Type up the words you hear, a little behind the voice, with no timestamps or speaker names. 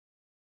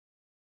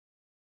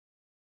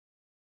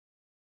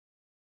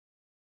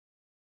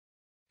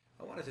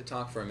I wanted to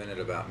talk for a minute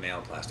about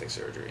male plastic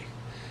surgery.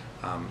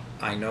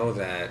 I know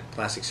that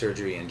plastic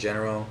surgery in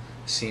general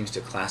seems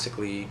to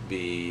classically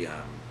be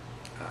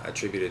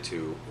attributed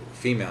to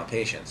female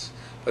patients,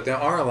 but there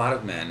are a lot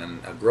of men, and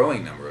a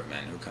growing number of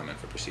men, who come in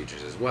for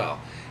procedures as well,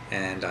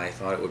 and I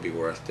thought it would be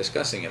worth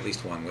discussing at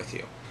least one with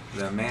you.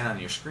 The man on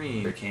your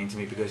screen came to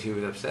me because he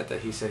was upset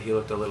that he said he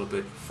looked a little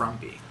bit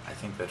frumpy. I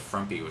think that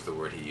frumpy was the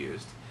word he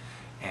used.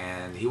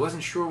 And he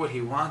wasn't sure what he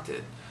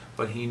wanted,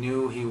 but he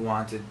knew he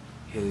wanted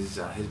his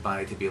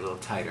body to be a little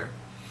tighter,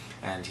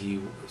 and he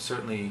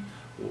certainly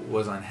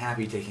was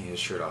unhappy taking his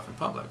shirt off in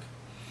public.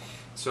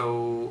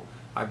 So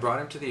I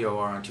brought him to the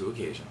OR on 2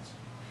 occasions.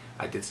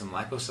 I did some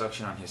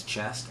liposuction on his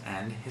chest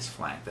and his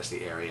flank, that's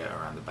the area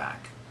around the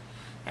back.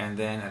 And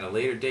then at a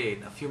later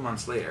date, a few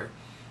months later,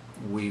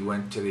 we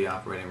went to the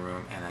operating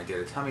room and I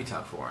did a tummy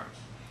tuck for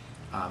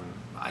him.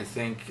 I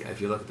think if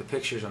you look at the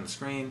pictures on the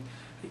screen,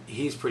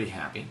 he's pretty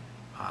happy.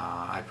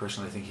 I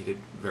personally think he did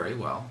very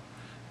well.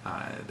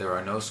 There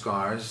are no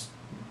scars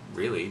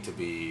really to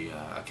be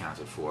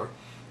accounted for.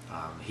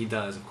 He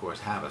does, of course,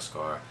 have a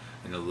scar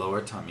in the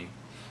lower tummy,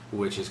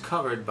 which is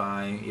covered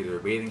by either a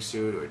bathing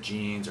suit or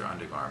jeans or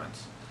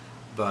undergarments.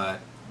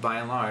 But by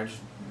and large,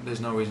 there's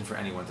no reason for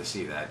anyone to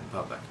see that in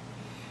public.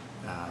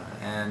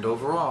 And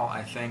overall,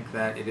 I think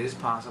that it is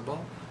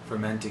possible for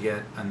men to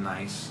get a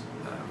nice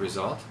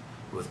result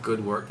with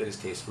good work that is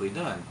tastefully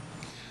done.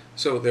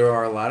 So there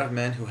are a lot of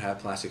men who have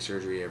plastic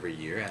surgery every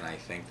year, and I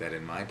think that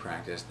in my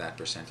practice that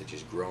percentage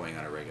is growing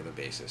on a regular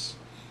basis.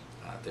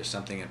 If there's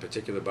something in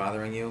particular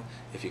bothering you,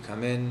 if you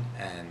come in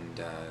and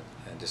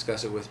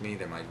discuss it with me,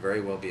 there might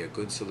very well be a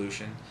good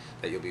solution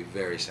that you'll be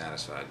very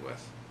satisfied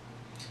with.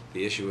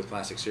 The issue with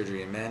plastic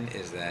surgery in men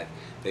is that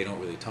they don't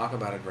really talk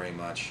about it very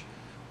much,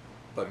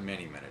 but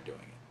many men are doing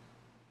it.